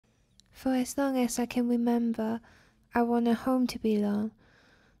For as long as I can remember, I want a home to belong.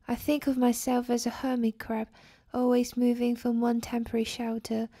 I think of myself as a hermit crab, always moving from one temporary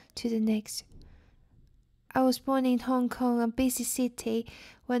shelter to the next. I was born in Hong Kong, a busy city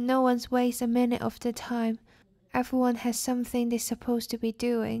where no one wastes a minute of their time. Everyone has something they're supposed to be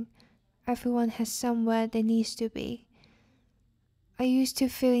doing. Everyone has somewhere they need to be. I used to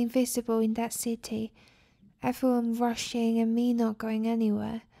feel invisible in that city, everyone rushing and me not going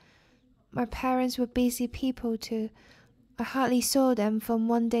anywhere. My parents were busy people too. I hardly saw them from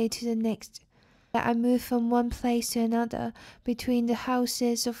one day to the next. I moved from one place to another, between the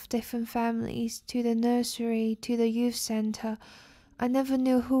houses of different families, to the nursery, to the youth center. I never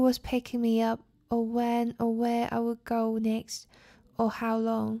knew who was picking me up, or when or where I would go next, or how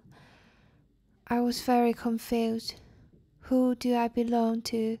long. I was very confused. Who do I belong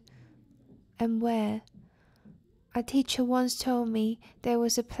to, and where? A teacher once told me there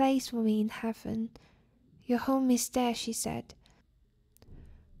was a place for me in heaven. Your home is there, she said.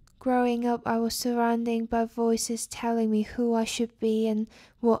 Growing up, I was surrounded by voices telling me who I should be and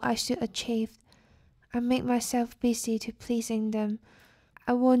what I should achieve. I made myself busy to pleasing them.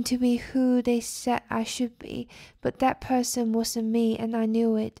 I want to be who they said I should be, but that person wasn't me and I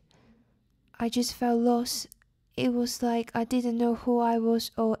knew it. I just felt lost. It was like I didn't know who I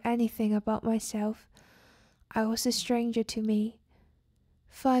was or anything about myself. I was a stranger to me.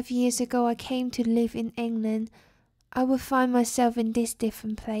 5 years ago I came to live in England. I would find myself in this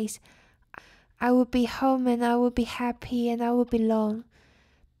different place. I would be home and I would be happy and I would belong.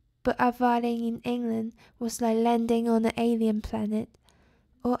 But arriving in England was like landing on an alien planet.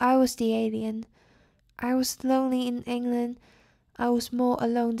 Or I was the alien. I was lonely in England. I was more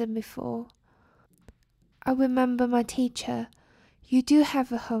alone than before. I remember my teacher. You do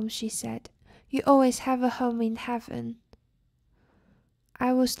have a home, she said. You always have a home in heaven.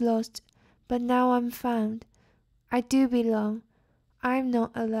 I was lost, but now I'm found. I do belong. I'm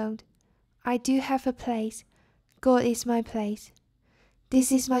not alone. I do have a place. God is my place.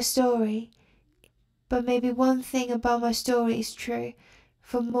 This is my story. But maybe one thing about my story is true.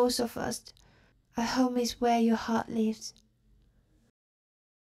 For most of us, a home is where your heart lives.